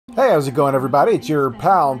Hey, how's it going, everybody? It's your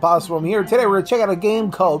pal Impossibum here. Today we're going to check out a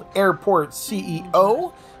game called Airport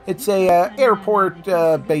CEO. It's a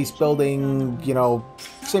airport-based building,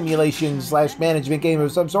 simulation slash management game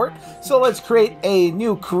of some sort. So let's create a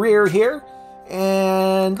new career here,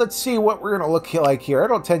 and let's see what we're going to look like here. I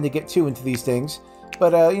don't tend to get too into these things,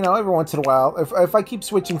 but every once in a while, if I keep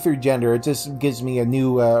switching through gender, it just gives me a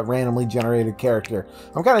new randomly generated character.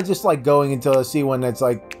 I'm kind of just like going until I see one that's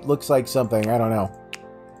like looks like something. I don't know.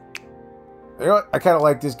 You know what? I kind of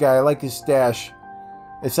like this guy. I like his stash.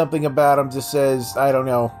 It's something about him just says, I don't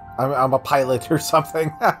know, I'm a pilot or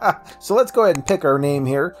something. So let's go ahead and pick our name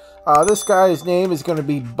here. This guy's name is going to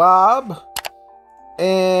be Bob.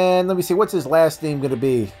 And let me see, what's his last name going to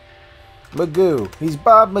be? Magoo. He's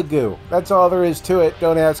Bob Magoo. That's all there is to it.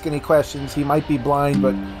 Don't ask any questions. He might be blind,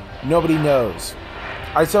 but nobody knows.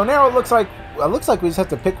 All right, so now it looks like we just have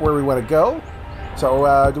to pick where we want to go.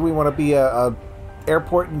 So do we want to be a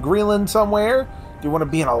airport in Greenland somewhere? Do you want to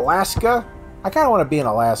be in Alaska? I kind of want to be in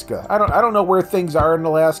Alaska. I don't know where things are in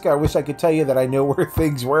Alaska. I wish I could tell you that I know where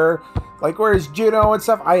things were. Like, where's Juneau and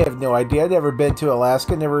stuff? I have no idea. I've never been to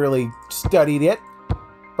Alaska. Never really studied it.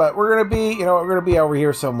 But we're going to be, we're going to be over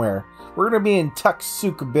here somewhere. We're going to be in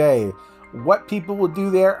Tuxuk Bay. What people will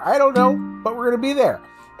do there, I don't know, but we're going to be there.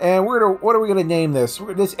 And what are we going to name this?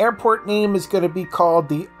 This airport name is going to be called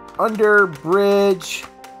the Underbridge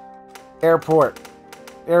Airport.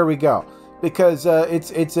 There we go. Because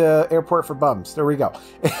it's a airport for bums. There we go.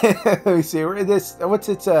 Let me see. What's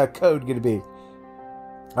its code going to be?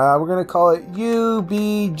 We're going to call it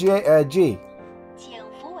UBG.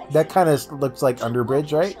 That kind of looks like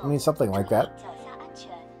Underbridge, right? I mean, something like that.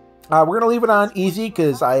 We're going to leave it on easy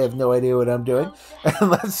because I have no idea what I'm doing.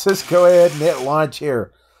 And let's just go ahead and hit launch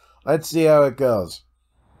here. Let's see how it goes.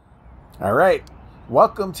 All right.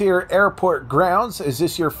 Welcome to your airport grounds. Is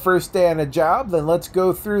this your first day on a job? Then let's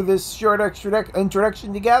go through this short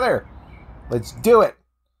introduction together. Let's do it.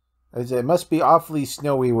 It must be awfully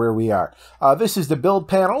snowy where we are. This is the build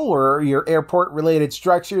panel where your airport-related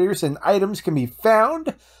structures and items can be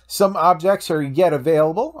found. Some objects are not yet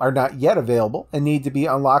available, and need to be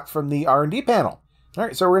unlocked from the R&D panel. All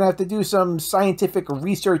right, so we're going to have to do some scientific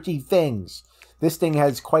researchy things. This thing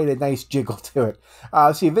has quite a nice jiggle to it.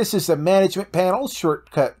 See, this is the management panel,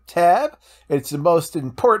 shortcut tab. It's the most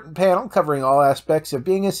important panel covering all aspects of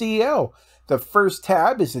being a CEO. The first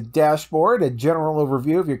tab is the dashboard, a general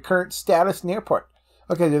overview of your current status in the airport.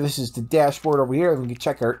 Okay, so this is the dashboard over here. We can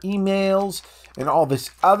check our emails and all this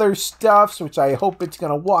other stuff, which I hope it's going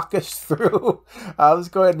to walk us through. Let's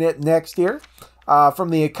go ahead and hit next here. From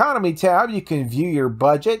the economy tab, you can view your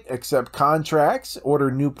budget, accept contracts,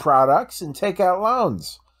 order new products, and take out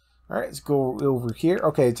loans. All right, let's go over here.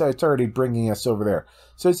 Okay, it's already bringing us over there.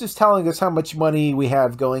 So it's just telling us how much money we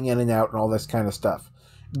have going in and out and all this kind of stuff.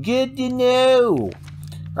 Good to know.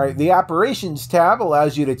 All right, the operations tab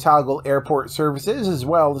allows you to toggle airport services as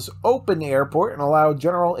well as open the airport and allow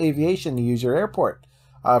general aviation to use your airport.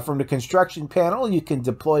 From the construction panel, you can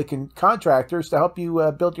deploy contractors to help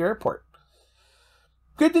you build your airport.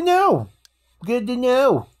 Good to know. Good to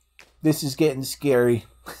know. This is getting scary.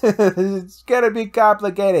 It's going to be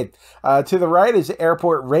complicated. To the right is the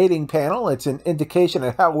airport rating panel. It's an indication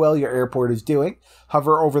of how well your airport is doing.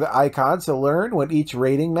 Hover over the icons to learn what each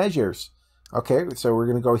rating measures. Okay, so we're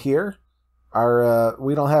going to go here.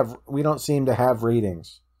 We don't seem to have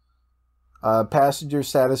ratings. Passenger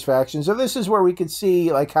satisfaction. So this is where we can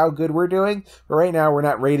see like how good we're doing. But right now we're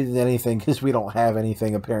not rated in anything because we don't have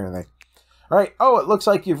anything apparently. All right. Oh, it looks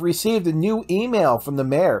like you've received a new email from the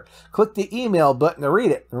mayor. Click the email button to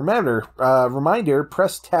read it. Reminder,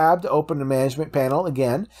 press tab to open the management panel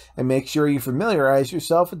again and make sure you familiarize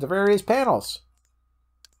yourself with the various panels.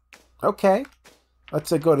 Okay.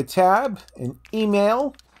 Let's go to tab and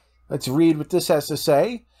email. Let's read what this has to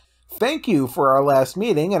say. Thank you for our last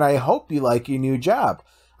meeting, and I hope you like your new job.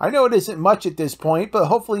 I know it isn't much at this point, but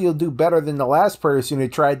hopefully you'll do better than the last person who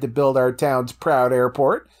tried to build our town's proud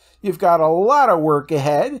airport. You've got a lot of work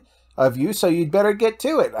ahead of you, so you'd better get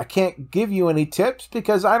to it. I can't give you any tips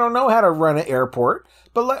because I don't know how to run an airport,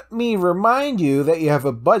 but let me remind you that you have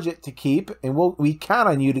a budget to keep, and we count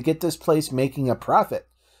on you to get this place making a profit.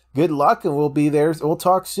 Good luck, and we'll be there. We'll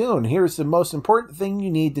talk soon. Here's the most important thing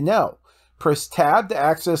you need to know. Press tab to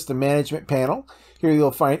access the management panel. Here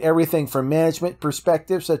you'll find everything from management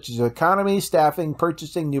perspective, such as economy, staffing,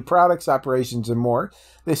 purchasing, new products, operations, and more.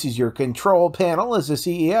 This is your control panel as a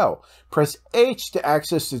CEO. Press H to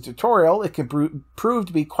access the tutorial. It can prove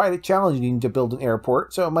to be quite challenging to build an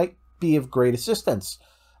airport, so it might be of great assistance.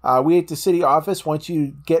 We at the city office want you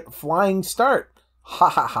to get flying start. Ha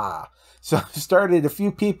ha ha. So I started a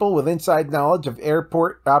few people with inside knowledge of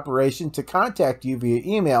airport operation to contact you via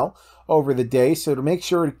email over the day. So to make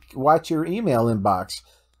sure to watch your email inbox.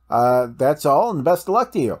 That's all, and best of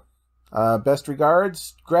luck to you. Best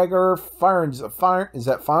regards, Gregor Farns. Is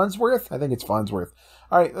that Farnsworth? I think it's Farnsworth.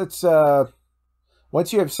 All right, let's...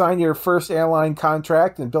 Once you have signed your first airline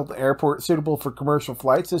contract and built an airport suitable for commercial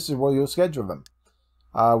flights, this is where you'll schedule them.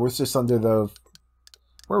 Was this under the...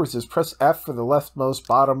 Where was this? Press F for the leftmost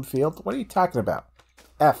bottom field. What are you talking about?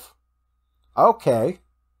 F. Okay.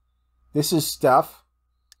 This is stuff.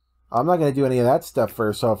 I'm not going to do any of that stuff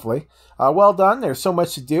first, hopefully. Well done. There's so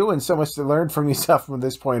much to do and so much to learn from yourself from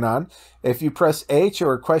this point on. If you press H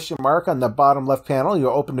or question mark on the bottom left panel,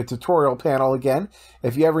 you'll open the tutorial panel again.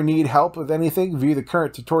 If you ever need help with anything, view the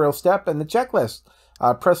current tutorial step and the checklist.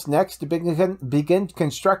 Press next to begin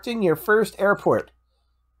constructing your first airport.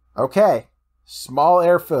 Okay. Small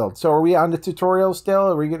airfield. So are we on the tutorial still?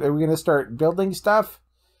 Are we going to start building stuff?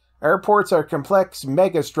 Airports are complex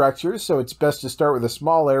mega structures, so it's best to start with a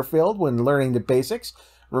small airfield when learning the basics.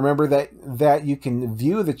 Remember that you can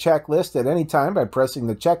view the checklist at any time by pressing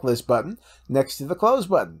the checklist button next to the close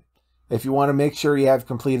button, if you want to make sure you have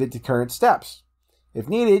completed the current steps. If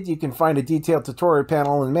needed, you can find a detailed tutorial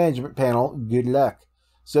panel and management panel. Good luck.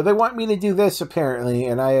 So they want me to do this, apparently,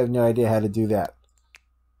 and I have no idea how to do that.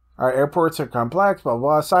 All right, airports are complex, blah,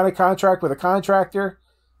 blah. Sign a contract with a contractor.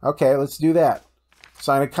 Okay, let's do that.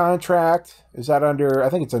 Sign a contract. Is that under... I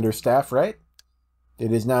think it's under staff, right?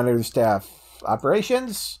 It is not under staff.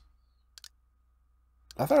 Operations?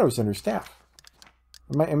 I thought it was under staff.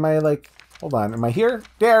 Am I like... Hold on. Am I here?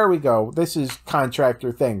 There we go. This is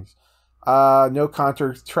contractor things. No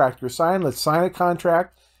contractor sign. Let's sign a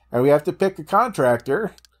contract. And we have to pick a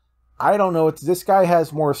contractor. I don't know. This guy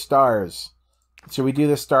has more stars. Should we do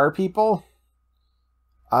the star people?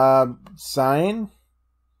 Sign.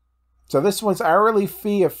 So this one's hourly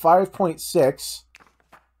fee of 5.6.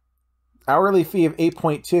 Hourly fee of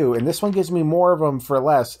 8.2. And this one gives me more of them for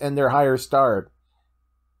less. And they're higher starred.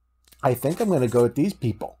 I think I'm going to go with these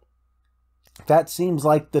people. That seems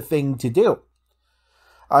like the thing to do.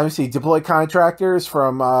 Let me see. Deploy contractors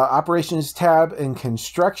from Operations tab and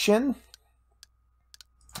Construction.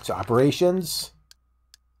 So Operations...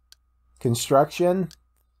 Construction,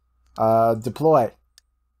 deploy.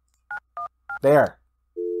 There.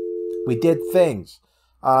 We did things.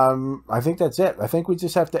 I think that's it. I think we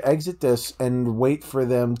just have to exit this and wait for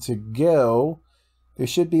them to go. There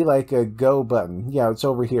should be like a go button. Yeah, it's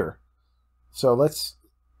over here. So let's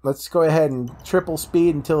go ahead and triple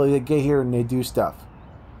speed until they get here and they do stuff.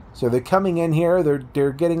 So they're coming in here,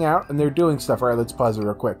 they're getting out, and they're doing stuff. All right, let's pause it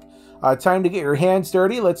real quick. Time to get your hands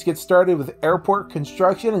dirty. Let's get started with airport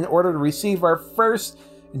construction in order to receive our first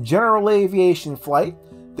general aviation flight.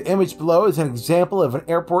 The image below is an example of an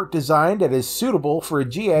airport design that is suitable for a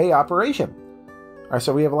GA operation. All right,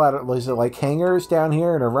 so we have a lot of, is it like hangars down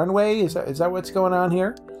here and a runway? Is that what's going on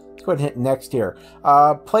here? Let's go ahead and hit next here.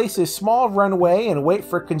 Place a small runway and wait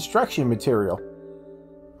for construction material.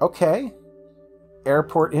 Okay.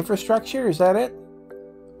 Airport infrastructure, is that it?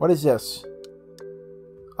 What is this?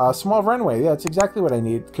 Small runway. Yeah, that's exactly what I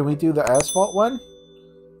need. Can we do the asphalt one?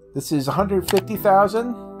 This is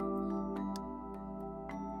 150,000.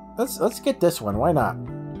 Let's get this one. Why not?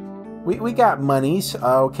 We got monies.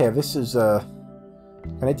 Okay, this is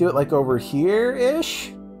can I do it like over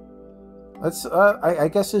here-ish? Let's I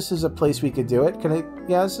guess this is a place we could do it. Can I?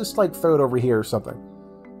 Yeah, let's just like throw it over here or something.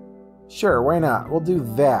 Sure, why not? We'll do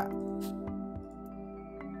that.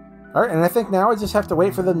 All right, and I think now I just have to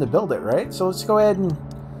wait for them to build it, right? So let's go ahead and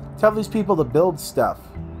tell these people to build stuff.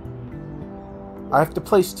 I have to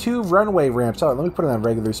place 2 runway ramps. Oh, let me put it on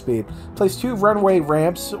regular speed. Place 2 runway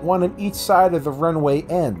ramps, one on each side of the runway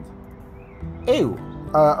end. Ew.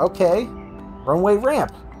 Okay. Runway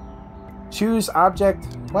ramp. Choose object.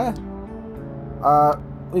 What?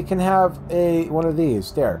 We can have one of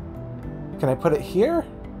these. There. Can I put it here?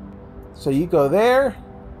 So you go there.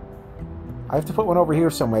 I have to put one over here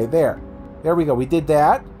somewhere. There. There we go. We did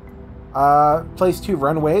that. Place 2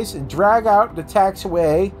 runways and drag out the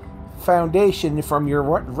taxiway foundation from your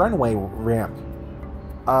runway ramp.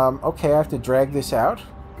 Okay, I have to drag this out.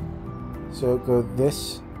 So go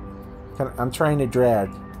this. I'm trying to drag.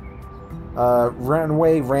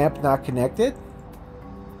 Runway ramp not connected.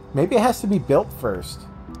 Maybe it has to be built first.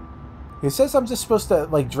 It says I'm just supposed to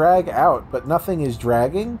like drag out, but nothing is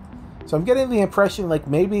dragging. So I'm getting the impression like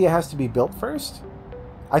maybe it has to be built first.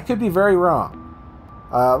 I could be very wrong.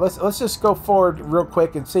 Let's just go forward real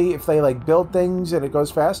quick and see if they like build things and it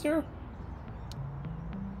goes faster.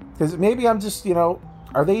 Because maybe I'm just, you know,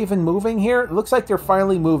 are they even moving here? It looks like they're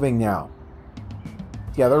finally moving now.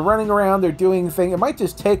 Yeah, they're running around, they're doing things. It might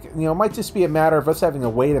just take, you know, it might just be a matter of us having to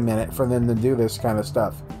wait a minute for them to do this kind of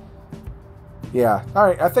stuff. Yeah. All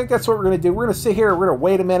right, I think that's what we're going to do. We're going to sit here, we're going to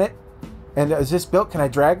wait a minute. And is this built? Can I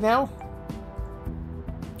drag now?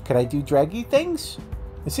 Can I do draggy things?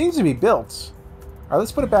 It seems to be built. All right,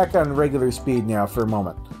 let's put it back on regular speed now for a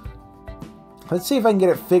moment. Let's see if I can get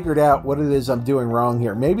it figured out what it is I'm doing wrong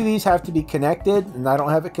here. Maybe these have to be connected, and I don't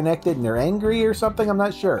have it connected, and they're angry or something. I'm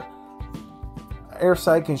not sure.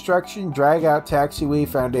 Airside construction, drag out taxiway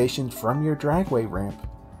foundation from your dragway ramp.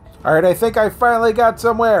 All right, I think I finally got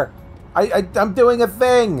somewhere. I'm doing a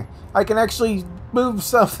thing. I can actually move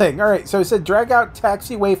something. All right, so it said drag out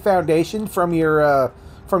taxiway foundation from your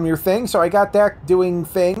thing. So I got that doing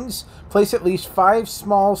things. Place at least 5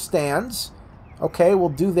 small stands. Okay, we'll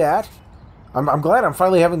do that. I'm glad I'm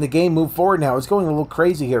finally having the game move forward now. It's going a little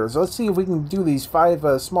crazy here. So let's see if we can do these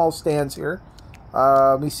 5 small stands here.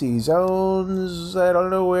 Let me see. Zones. I don't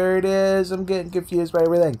know where it is. I'm getting confused by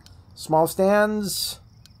everything. Small stands.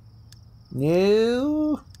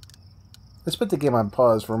 No. Let's put the game on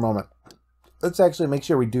pause for a moment. Let's actually make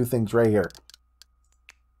sure we do things right here.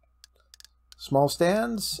 Small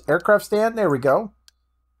stands. Aircraft stand. There we go.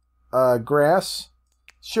 Grass.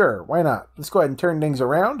 Sure. Why not? Let's go ahead and turn things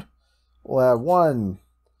around. We'll have 1,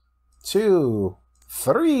 2,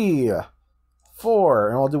 3, 4,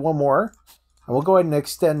 and we'll do one more. And we'll go ahead and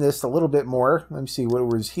extend this a little bit more. Let me see what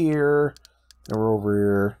was here. And we're over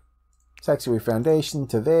here. Taxiway foundation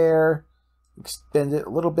to there. Extend it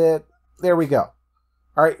a little bit. There we go.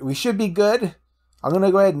 All right, we should be good. I'm going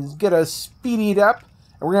to go ahead and get us speedied up.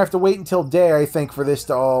 And we're going to have to wait until day, I think, for this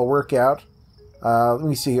to all work out. Let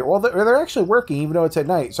me see here. Well, they're actually working, even though it's at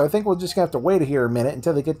night. So I think we're just going to have to wait here a minute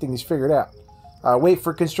until they get things figured out. Wait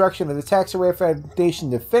for construction of the taxiway foundation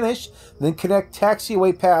to finish, then connect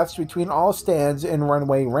taxiway paths between all stands and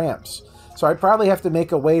runway ramps. So I probably have to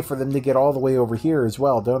make a way for them to get all the way over here as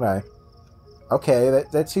well, don't I? Okay,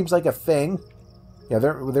 that seems like a thing. Yeah,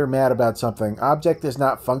 they're mad about something. Object is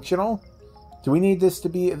not functional. Do we need this to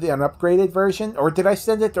be an upgraded version? Or did I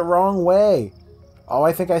send it the wrong way? Oh,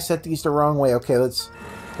 I think I set these the wrong way. Okay, let's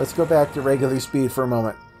go back to regular speed for a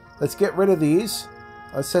moment. Let's get rid of these.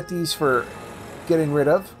 Let's set these for getting rid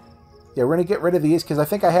of. Yeah, we're going to get rid of these because I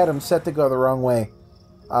think I had them set to go the wrong way.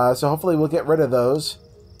 So hopefully we'll get rid of those.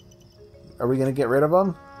 Are we going to get rid of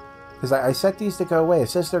them? Because I set these to go away. It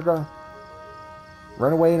says they're going...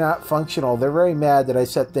 Runaway not functional. They're very mad that I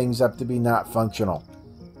set things up to be not functional.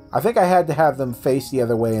 I think I had to have them face the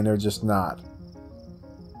other way and they're just not.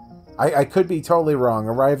 I could be totally wrong.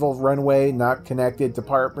 Arrival runway not connected.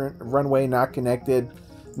 Department runway not connected.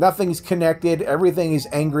 Nothing's connected. Everything is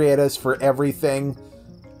angry at us for everything.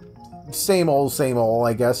 Same old,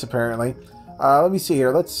 I guess, apparently. Let me see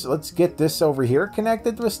here. Let's get this over here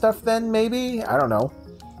connected with stuff then, maybe? I don't know.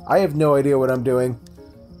 I have no idea what I'm doing.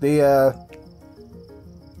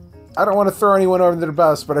 I don't want to throw anyone over the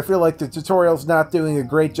bus, but I feel like the tutorial's not doing a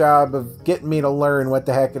great job of getting me to learn what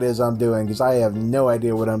the heck it is I'm doing, because I have no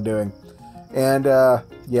idea what I'm doing. And,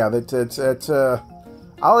 yeah,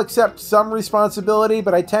 I'll accept some responsibility,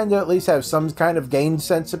 but I tend to at least have some kind of game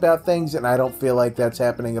sense about things, and I don't feel like that's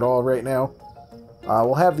happening at all right now.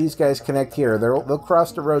 We'll have these guys connect here. They'll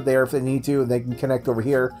cross the road there if they need to, and they can connect over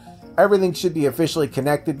here. Everything should be officially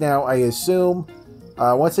connected now, I assume.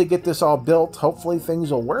 Once they get this all built, hopefully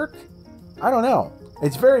things will work. I don't know.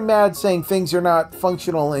 It's very mad saying things are not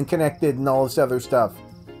functional and connected and all this other stuff.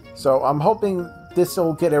 So I'm hoping this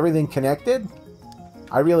will get everything connected.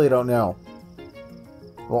 I really don't know.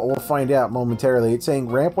 Well, we'll find out momentarily. It's saying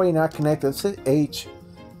rampway not connected. Let's hit H.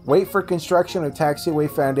 Wait for construction of taxiway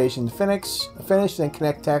foundation to finish, then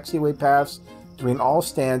connect taxiway paths between all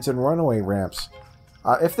stands and runway ramps.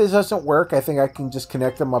 If this doesn't work, I think I can just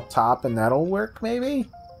connect them up top and that'll work, maybe?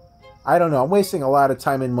 I don't know. I'm wasting a lot of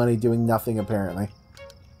time and money doing nothing, apparently.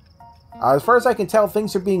 As far as I can tell,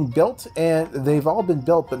 things are being built, and they've all been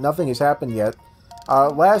built, but nothing has happened yet.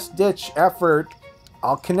 Last-ditch effort,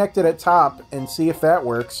 I'll connect it at top and see if that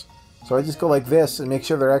works. So I just go like this and make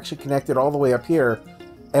sure they're actually connected all the way up here.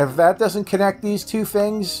 If that doesn't connect these two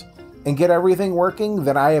things and get everything working,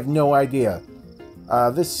 then I have no idea.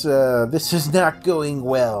 This is not going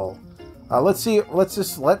well. Let's see. Let's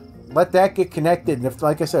just let that get connected. And if,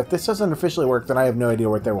 like I said, if this doesn't officially work, then I have no idea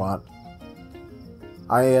what they want.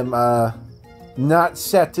 I am not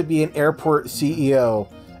set to be an airport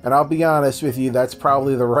CEO, and I'll be honest with you, that's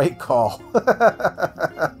probably the right call.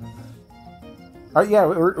 Yeah,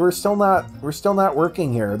 we're still not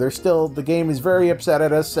working here. The game is very upset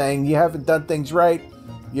at us, saying you haven't done things right.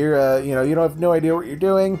 You're you don't have no idea what you're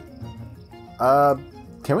doing.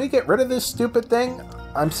 Can we get rid of this stupid thing?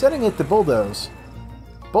 I'm setting it to bulldoze.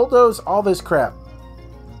 Bulldoze all this crap.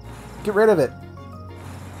 Get rid of it.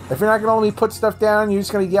 If you're not going to let me put stuff down, you're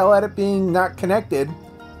just going to yell at it being not connected.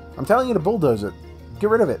 I'm telling you to bulldoze it. Get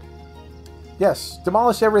rid of it. Yes,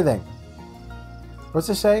 demolish everything. What's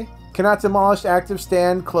it say? Cannot demolish active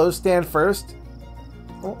stand, closed stand first.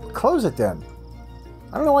 Well, close it then.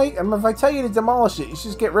 I don't know why. If I tell you to demolish it, you should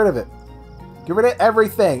just get rid of it. Get rid of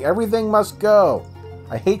everything. Everything must go.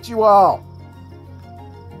 I hate you all.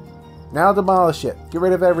 Now demolish it. Get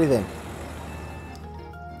rid of everything.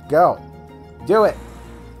 Go. Do it.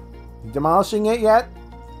 You demolishing it yet?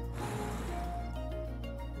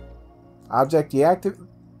 Object deactivate.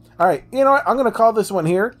 Alright, you know what? I'm going to call this one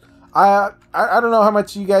here. I don't know how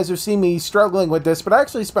much you guys have seen me struggling with this, but I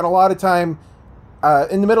actually spent a lot of time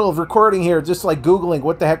in the middle of recording here just like Googling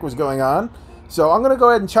what the heck was going on. So I'm going to go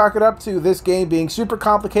ahead and chalk it up to this game being super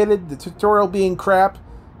complicated, the tutorial being crap,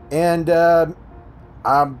 and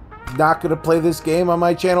I'm not going to play this game on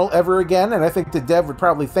my channel ever again, and I think the dev would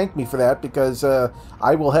probably thank me for that because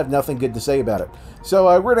I will have nothing good to say about it. So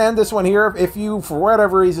we're going to end this one here. If you, for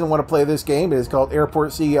whatever reason, want to play this game, it is called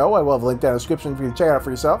Airport CEO. I will have a link down in the description for you to check it out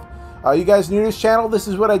for yourself. You guys new to this channel, this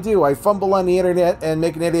is what I do. I fumble on the internet and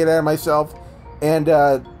make an idiot out of myself and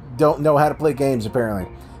don't know how to play games, apparently.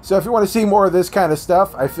 So if you want to see more of this kind of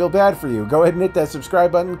stuff, I feel bad for you. Go ahead and hit that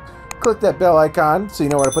subscribe button. Click that bell icon so you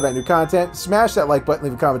know when I put out new content. Smash that like button,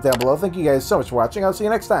 leave a comment down below. Thank you guys so much for watching. I'll see you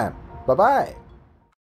next time. Bye-bye.